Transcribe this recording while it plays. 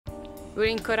We're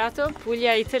in Corato,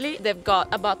 Puglia, Italy. They've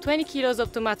got about 20 kilos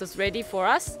of tomatoes ready for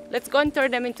us. Let's go and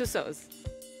turn them into sauce.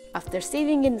 After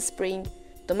seeding in the spring,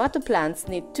 tomato plants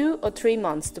need 2 or 3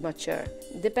 months to mature,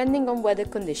 depending on weather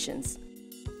conditions.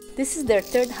 This is their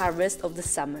third harvest of the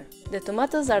summer. The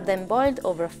tomatoes are then boiled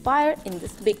over a fire in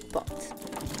this big pot.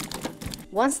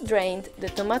 Once drained, the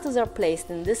tomatoes are placed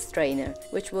in this strainer,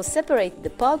 which will separate the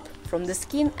pulp from the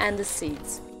skin and the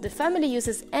seeds. The family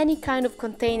uses any kind of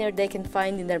container they can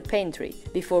find in their pantry.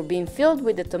 Before being filled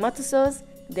with the tomato sauce,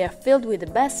 they are filled with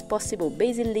the best possible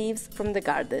basil leaves from the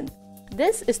garden.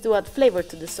 This is to add flavor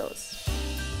to the sauce.